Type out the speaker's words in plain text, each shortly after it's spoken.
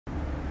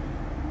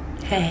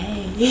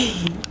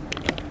Hey.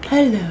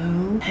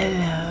 Hello.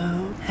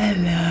 Hello.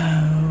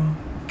 Hello.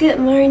 Good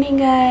morning,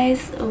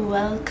 guys.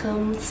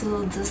 Welcome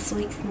to this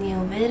week's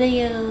new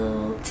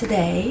video.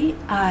 Today,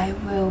 I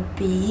will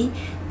be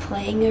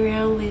playing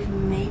around with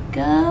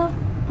makeup.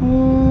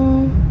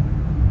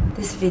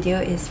 This video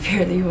is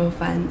purely for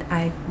fun.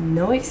 I have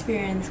no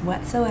experience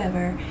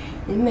whatsoever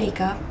in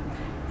makeup.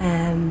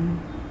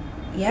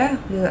 Yeah,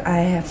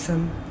 I have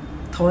some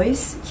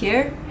toys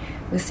here.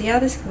 We'll see how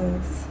this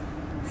goes.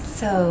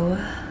 So,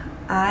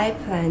 I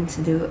plan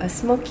to do a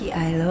smoky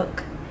eye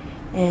look,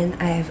 and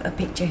I have a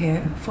picture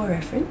here for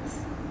reference.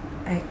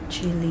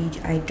 Actually,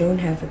 I don't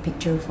have a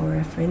picture for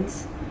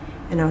reference,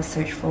 and I'll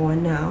search for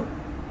one now.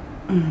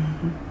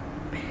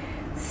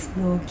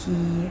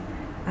 Smoky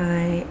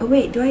eye. Oh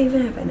wait, do I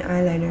even have an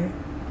eyeliner?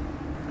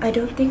 I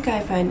don't think I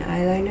have an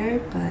eyeliner,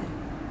 but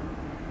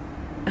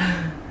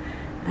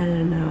I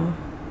don't know.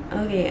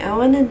 Okay, I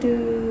wanna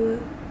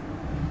do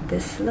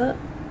this look.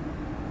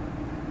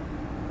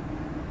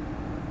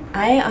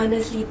 I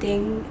honestly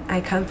think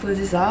I can't pull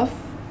this off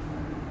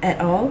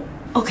at all.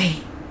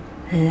 Okay,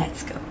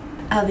 let's go.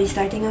 I'll be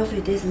starting off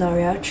with this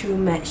L'Oreal True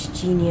Match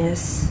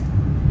Genius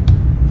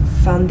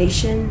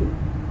foundation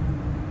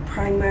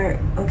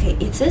primer. Okay,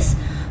 it says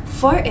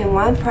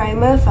 4-in-1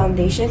 primer,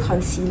 foundation,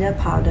 concealer,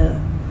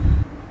 powder.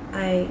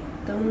 I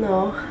don't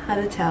know how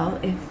to tell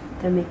if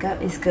the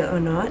makeup is good or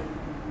not,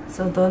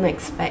 so don't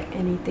expect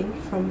anything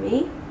from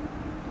me.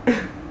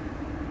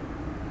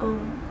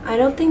 I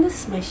don't think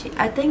this is my shade.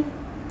 I think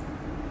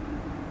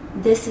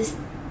this is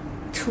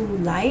too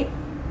light.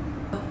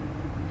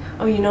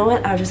 Oh, you know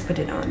what? I'll just put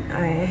it on.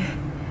 Okay.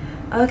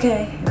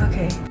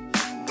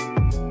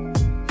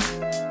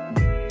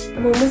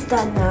 I'm almost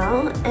done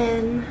now,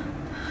 and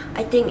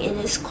I think it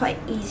is quite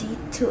easy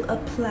to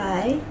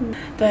apply.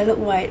 Do I look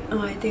white?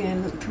 Oh, I think I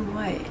look too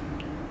white.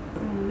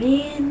 Oh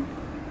man,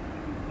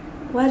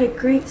 what a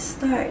great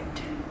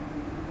start.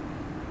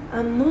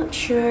 I'm not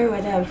sure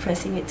whether I'm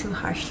pressing it too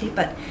harshly,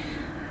 but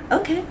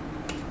okay.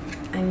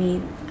 I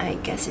mean, I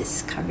guess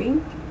it's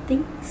covering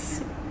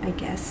things. I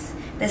guess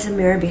there's a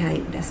mirror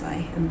behind, that's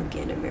why I'm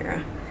looking at the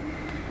mirror.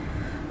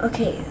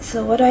 Okay,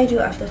 so what do I do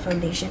after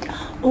foundation?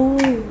 Oh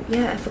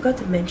yeah, I forgot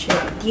to mention,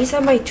 these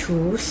are my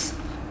tools.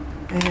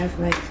 I have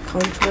like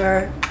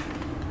contour,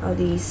 all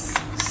these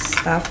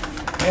stuff,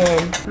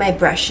 and my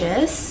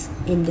brushes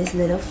in this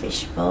little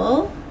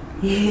fishbowl.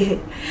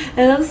 It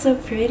looks so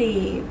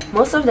pretty.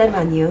 Most of them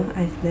are new.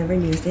 I've never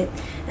used it.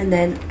 And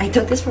then I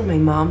took this from my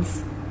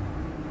mom's.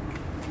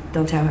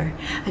 Don't tell her.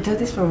 I took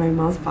this from my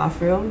mom's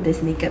bathroom,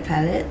 this naked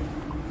palette,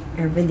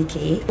 Urban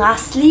Decay.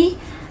 Lastly,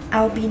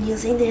 I'll be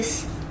using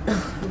this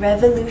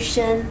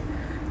Revolution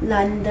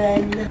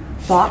London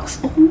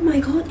box. Oh my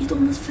god, it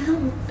almost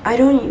fell. I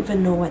don't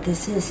even know what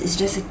this is. It's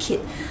just a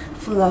kit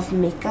full of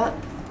makeup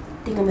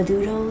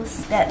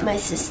thingamadoodles that my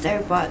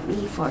sister bought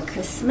me for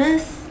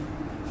Christmas.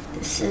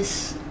 This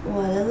is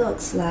what it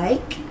looks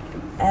like.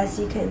 As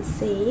you can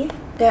see,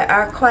 there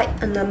are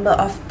quite a number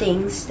of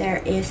things.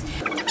 There is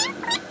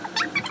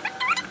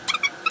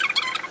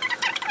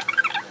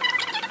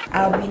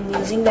I'll be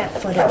using that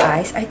for the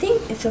eyes. I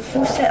think it's a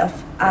full set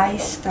of eye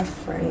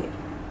stuff, right?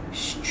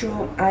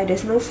 Strobe eye.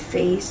 There's no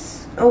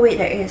face. Oh wait,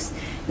 there is.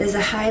 There's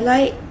a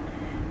highlight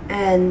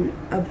and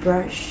a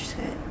brush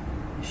set.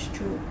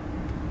 Strobe.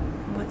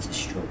 What's a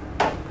strobe?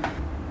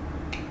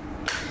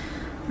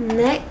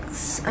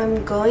 Next,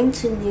 I'm going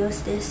to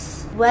use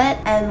this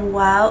Wet n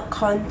Wild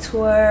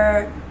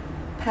contour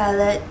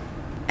palette.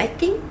 I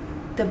think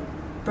the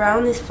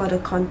brown is for the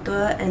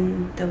contour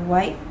and the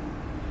white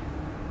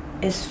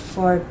is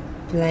for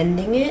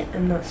blending it.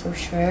 I'm not so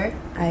sure.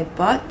 I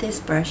bought this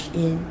brush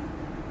in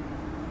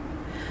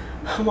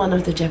one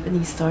of the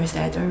Japanese stores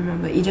that I don't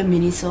remember, either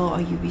Miniso or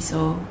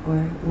Yubiso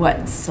or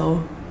what.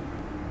 So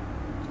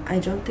I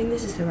don't think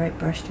this is the right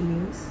brush to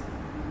use,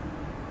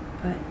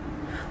 but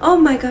oh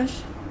my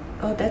gosh,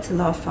 oh that's a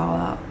lot of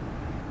fallout.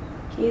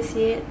 Can you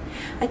see it?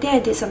 I think I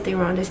did something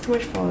wrong. There's too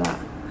much fallout.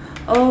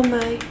 Oh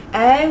my,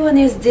 I will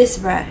use this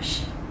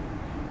brush,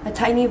 a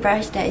tiny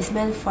brush that is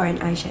meant for an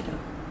eyeshadow,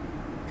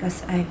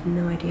 because I have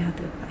no idea how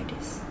to apply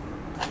this.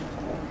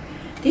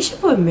 They should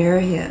put a mirror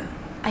here.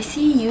 I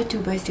see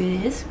YouTubers do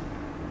this.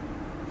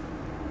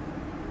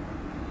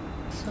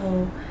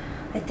 So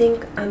I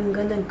think I'm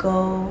gonna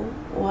go,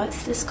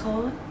 what's this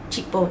called?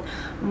 Cheekbone.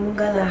 I'm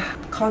gonna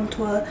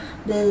contour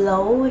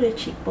below the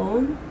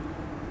cheekbone.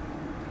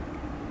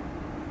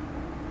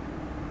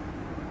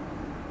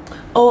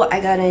 Oh, I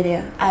got an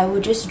idea. I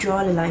will just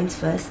draw the lines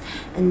first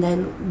and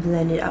then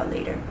blend it out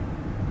later.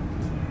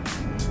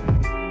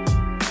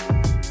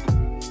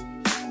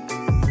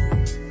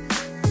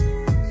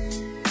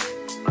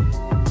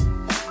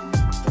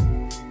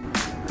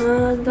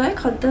 Do I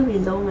contour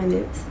below my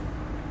lips?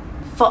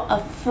 For a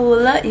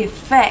fuller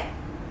effect.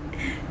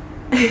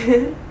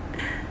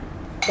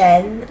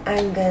 Then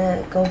I'm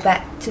gonna go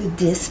back to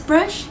this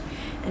brush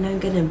and I'm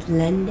gonna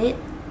blend it.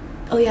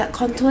 Oh yeah,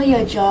 contour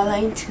your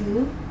jawline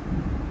too.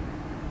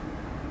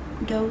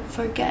 Don't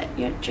forget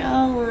your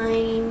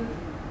jawline.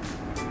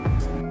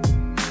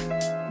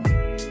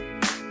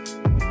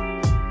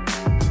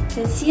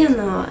 can see or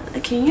not?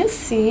 Can you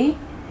see?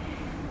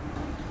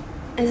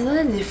 Is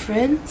there a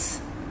difference?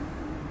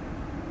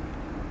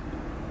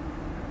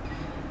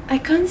 I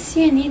can't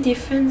see any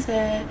difference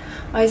or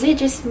is it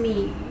just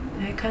me?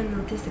 I can't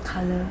notice the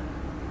color.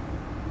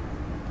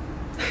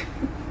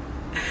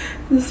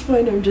 At this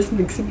point I'm just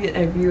mixing it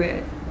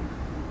everywhere.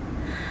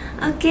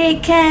 Okay,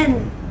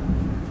 Ken!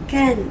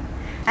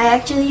 I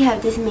actually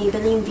have this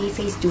Maybelline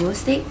V-Face Duo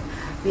Stick,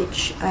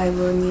 which I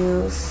will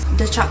use.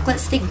 The chocolate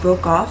stick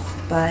broke off,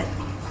 but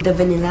the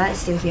vanilla is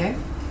still here.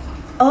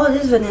 Oh,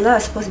 this vanilla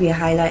is supposed to be a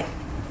highlight.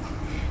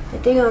 I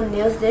think I'll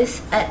nail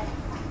this at,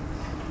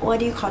 what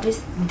do you call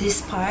this?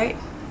 This part.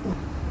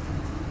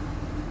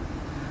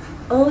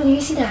 Oh, do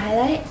you see the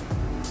highlight?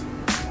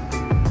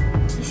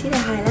 You see the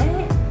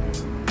highlight?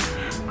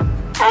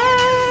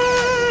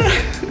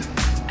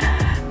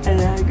 And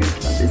then I'm going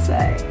to try this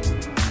side.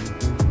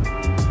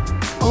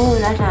 Oh,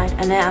 that's nice.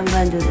 And then I'm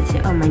going to do the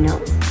tip on my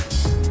nose.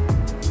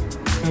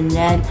 And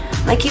then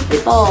my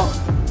cupid ball.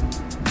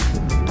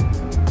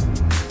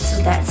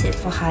 So that's it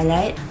for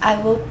highlight.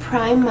 I will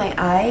prime my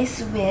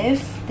eyes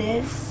with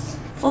this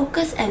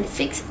Focus and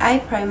Fix Eye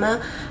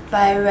Primer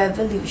by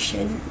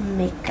Revolution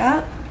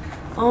Makeup.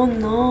 Oh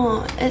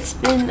no, it's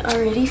been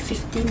already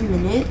 15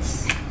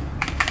 minutes.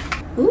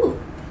 Ooh.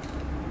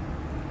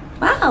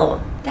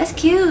 Wow, that's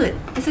cute.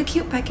 It's a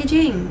cute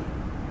packaging.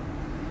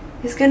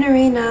 It's gonna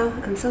rain now.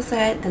 I'm so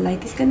sad. The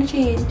light is gonna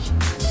change.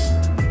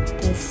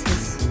 This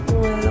is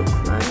what it looks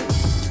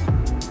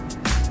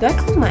like. Do I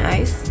close my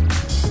eyes?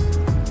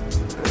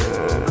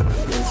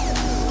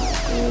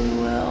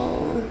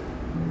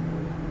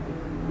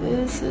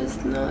 This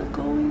is not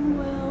going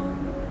well.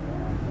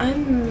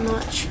 I'm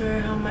not sure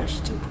how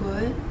much to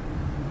put.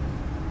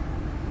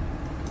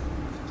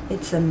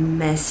 It's a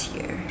mess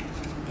here.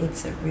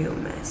 It's a real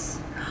mess.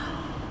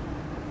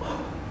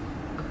 Oh,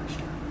 gosh.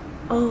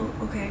 Oh,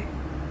 okay.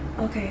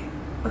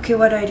 Okay,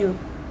 what do I do?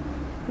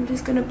 I'm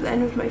just gonna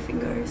blend with my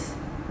fingers.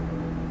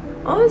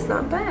 Oh, it's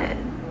not bad.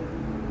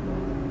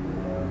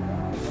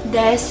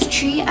 There's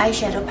 3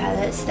 eyeshadow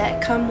palettes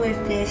that come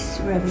with this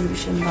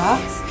Revolution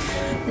box.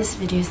 This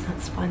video is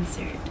not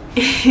sponsored.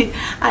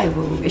 I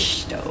will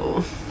wish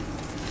though.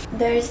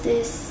 There's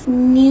this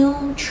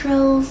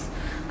Neutrals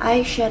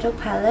eyeshadow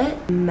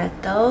palette,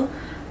 Metal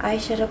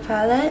eyeshadow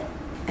palette,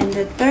 and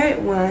the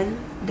third one,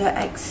 the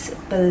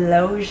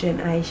Explosion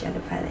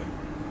eyeshadow palette.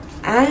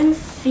 I'm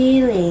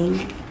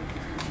feeling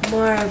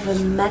more of a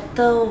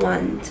metal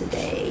one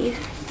today.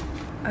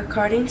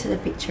 According to the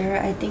picture,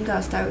 I think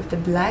I'll start with the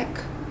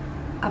black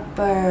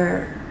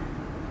upper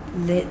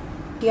lid.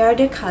 Here are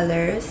the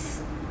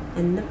colors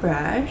and the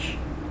brush.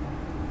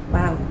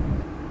 Wow.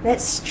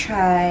 Let's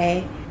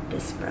try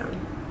this brown.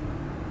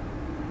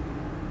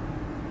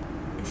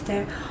 Is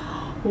there?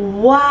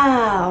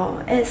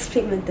 Wow! It's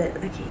pigmented.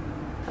 Okay.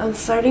 I'm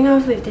starting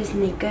off with this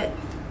Naked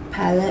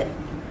palette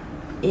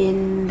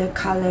in the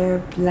color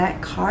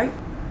Black Heart.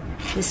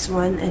 This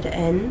one at the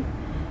end.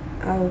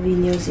 I'll be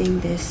using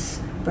this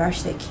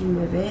brush that came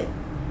with it.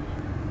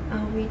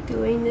 I'll be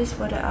doing this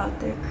for the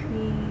outer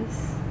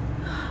crease.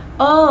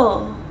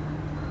 Oh!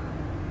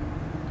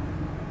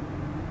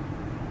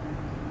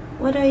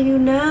 What do I do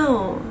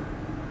now?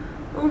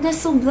 Oh, that's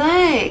so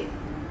black!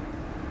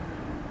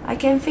 I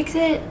can fix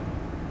it.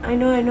 I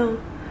know.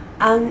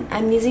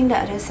 I'm using the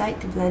other side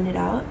to blend it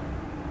out.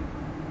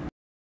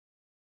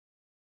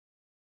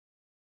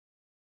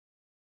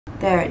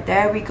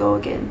 There we go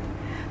again.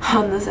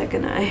 On the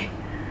second eye.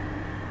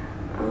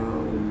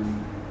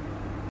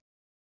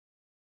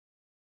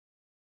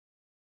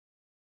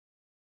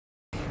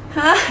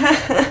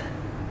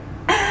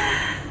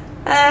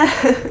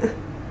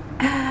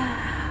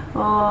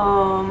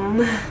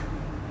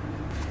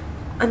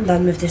 I'm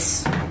done with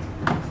this.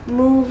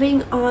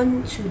 Moving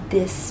on to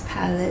this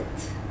palette,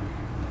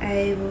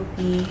 I will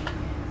be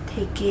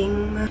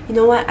taking, you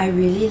know what, I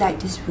really like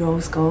this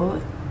rose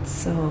gold,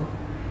 so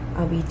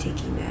I'll be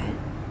taking that.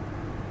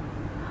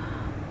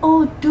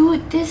 Oh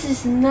dude, this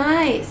is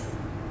nice.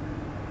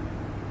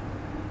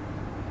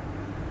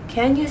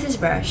 Can't use this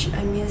brush.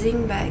 I'm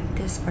using back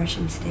this brush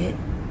instead.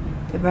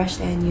 The brush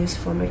that I use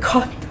for my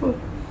contour.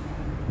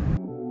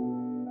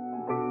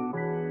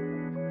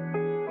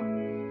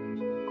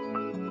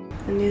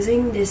 I'm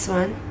using this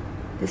one,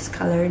 this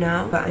color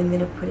now, but I'm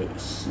gonna put it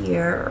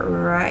here,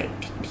 right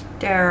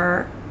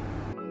there.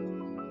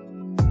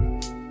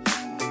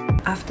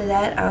 After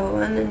that, I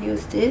want to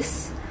use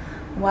this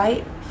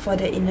white for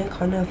the inner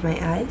corner of my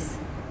eyes.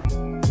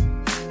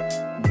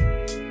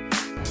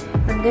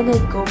 I'm gonna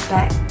go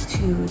back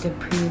to the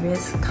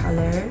previous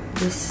color,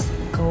 this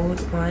gold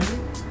one,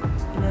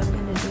 and I'm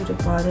gonna do the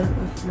bottom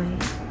of my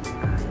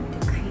eye,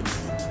 the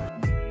crease.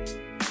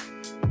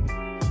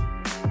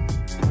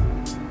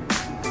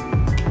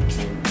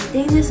 And I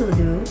think this will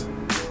do.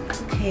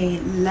 Okay,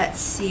 let's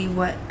see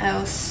what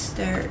else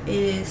there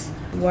is.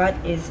 What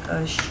is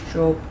a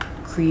strobe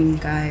cream,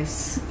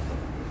 guys?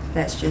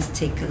 Let's just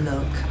take a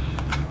look.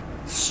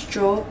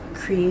 Strobe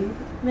cream.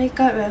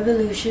 Makeup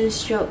Revolution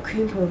Strobe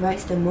Cream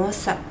provides the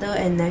most subtle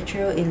and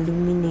natural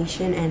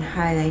illumination and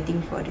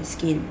highlighting for the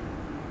skin.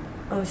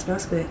 Oh, it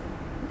smells good.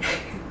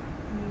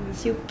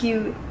 So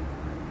cute.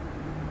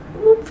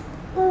 Oop.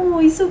 Oh,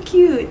 he's so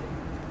cute.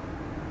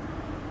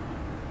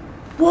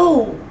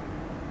 Whoa.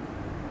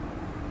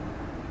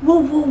 Whoa,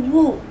 whoa,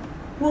 whoa.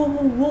 Whoa,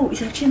 whoa, whoa.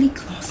 It's actually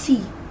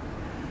glossy.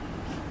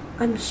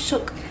 I'm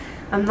shook.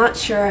 I'm not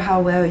sure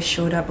how well it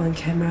showed up on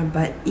camera,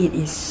 but it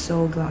is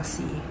so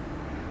glossy.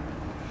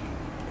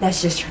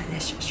 Let's just try.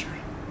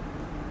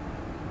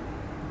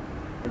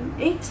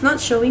 It's not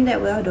showing that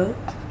well though.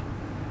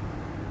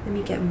 Let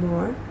me get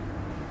more.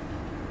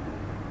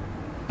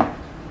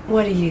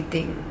 What do you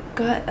think?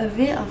 Got a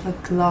bit of a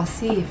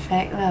glossy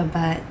effect lah,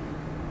 but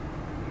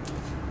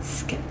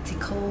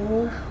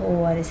skeptical.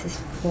 What is this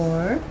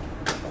for?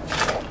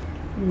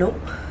 Nope.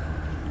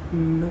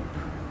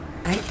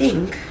 I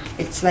think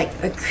it's like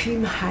a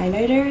cream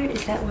highlighter.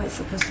 Is that what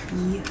it's supposed to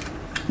be?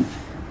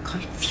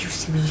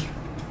 Confuse me.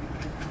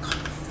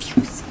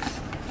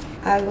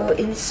 I will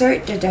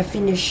insert the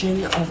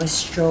definition of a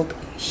stroke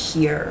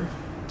here.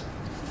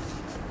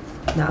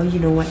 Now you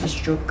know what the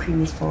stroke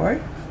cream is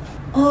for.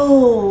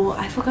 Oh,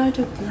 I forgot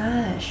to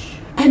blush.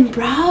 And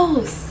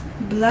brows!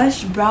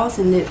 Blush, brows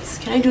and lips.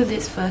 Can I do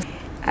this first?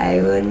 I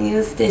will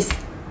use this.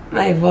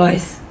 My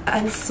voice.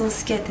 I'm so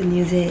scared to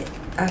use it.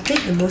 I'll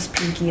take the most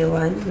pinky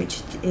one,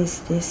 which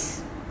is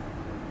this.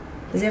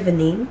 Does it have a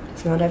name?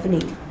 It's not have a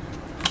name.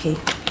 Okay,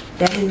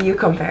 then you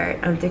compare it.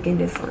 I'm taking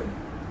this one.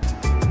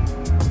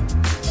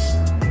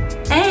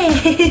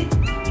 Hey!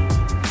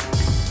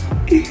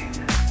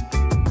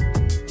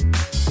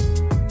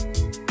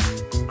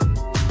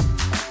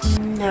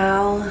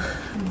 Now,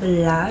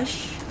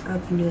 blush.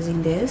 I've been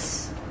using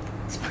this.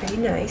 It's pretty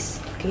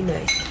nice. Okay,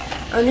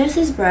 nice. On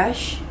this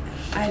brush,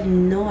 I have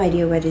no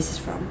idea where this is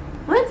from.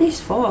 What is this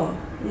for?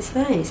 It's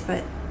nice,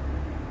 but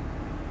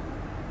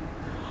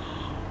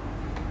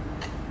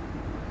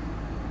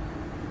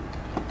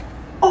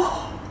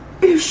oh,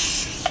 it's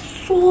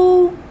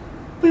so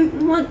big.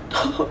 What?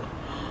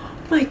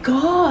 My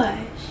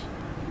gosh!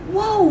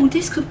 Whoa,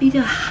 this could be the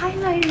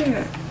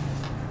highlighter.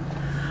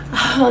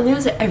 Oh,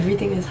 news that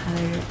everything is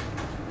highlighter.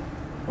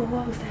 Oh,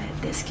 what was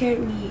that? That scared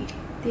me.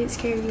 Did it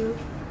scare you?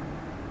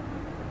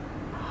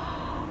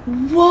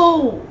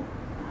 Whoa!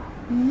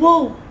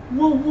 Whoa!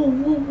 Whoa! Whoa!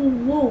 Whoa!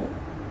 Whoa!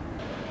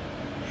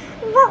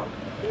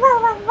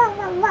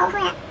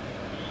 Whoa!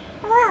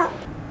 Whoa!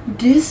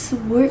 This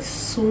works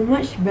so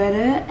much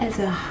better as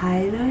a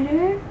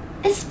highlighter.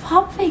 It's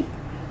popping.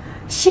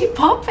 She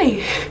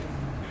popping.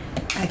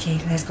 Okay,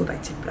 let's go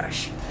back to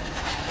blush.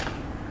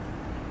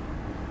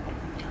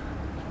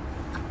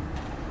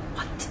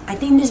 What? I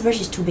think this brush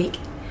is too big,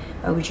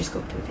 but we just go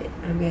with it.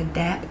 I'm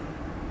gonna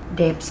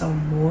dab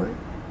some more.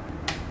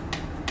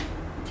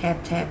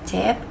 Tap, tap,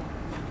 tap,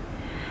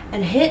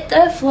 and hit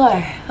the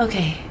floor.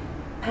 Okay,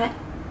 pat,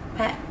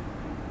 pat,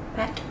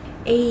 pat.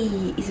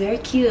 Hey, it's very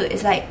cute.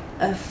 It's like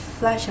a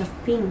flash of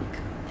pink.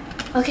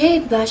 Okay,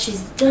 blush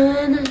is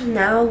done.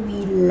 Now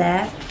we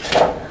left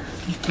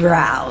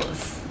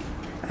brows.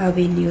 I'll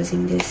be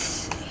using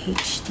this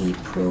HD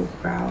Pro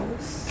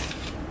brows.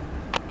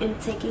 I'm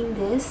taking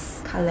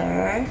this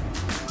color.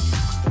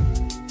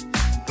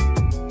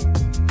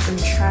 I'm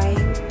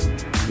trying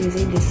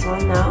using this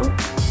one now.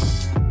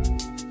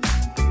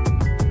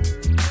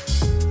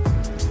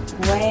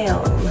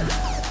 Well,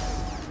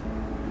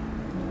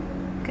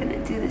 gonna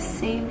do the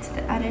same to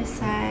the other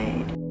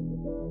side.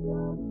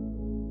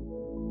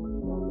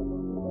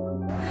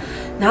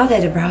 Now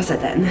that the brows are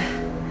done,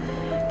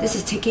 this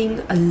is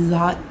taking a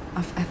lot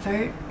of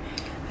effort.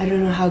 I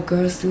don't know how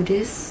girls do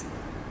this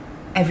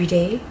every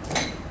day,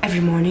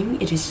 every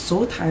morning. It is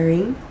so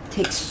tiring. It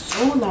takes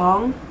so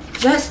long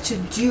just to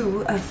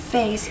do a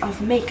face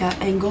of makeup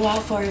and go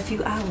out for a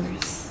few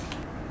hours.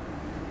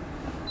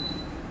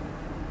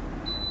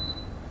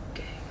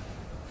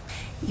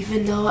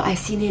 Even though I've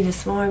seen it in a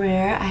small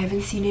mirror, I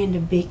haven't seen it in the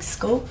big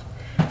scope.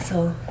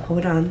 So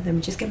hold on, let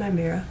me just get my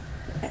mirror.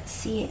 Let's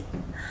see it.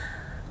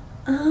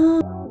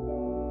 Oh.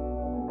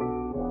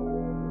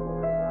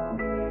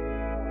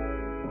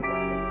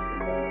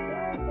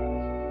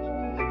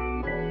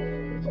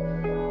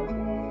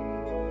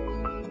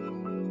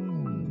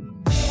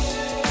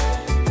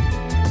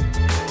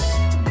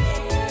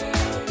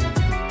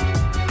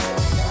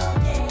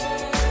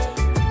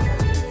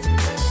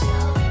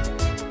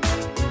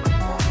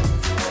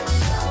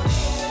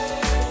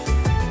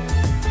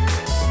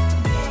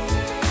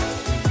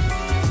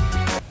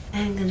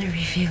 I'm gonna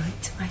reveal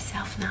it to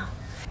myself now.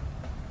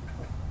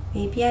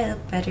 Maybe I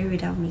look better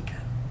without makeup.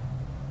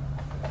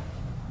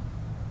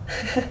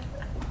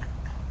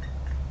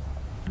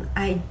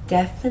 I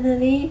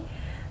definitely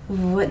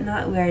would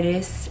not wear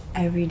this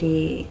every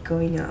day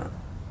going out.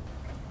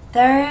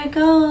 There I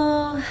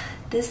go.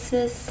 This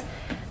is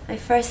my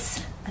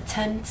first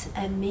attempt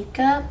at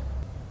makeup.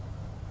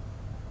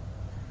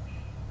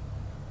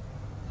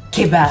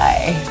 Okay,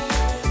 bye.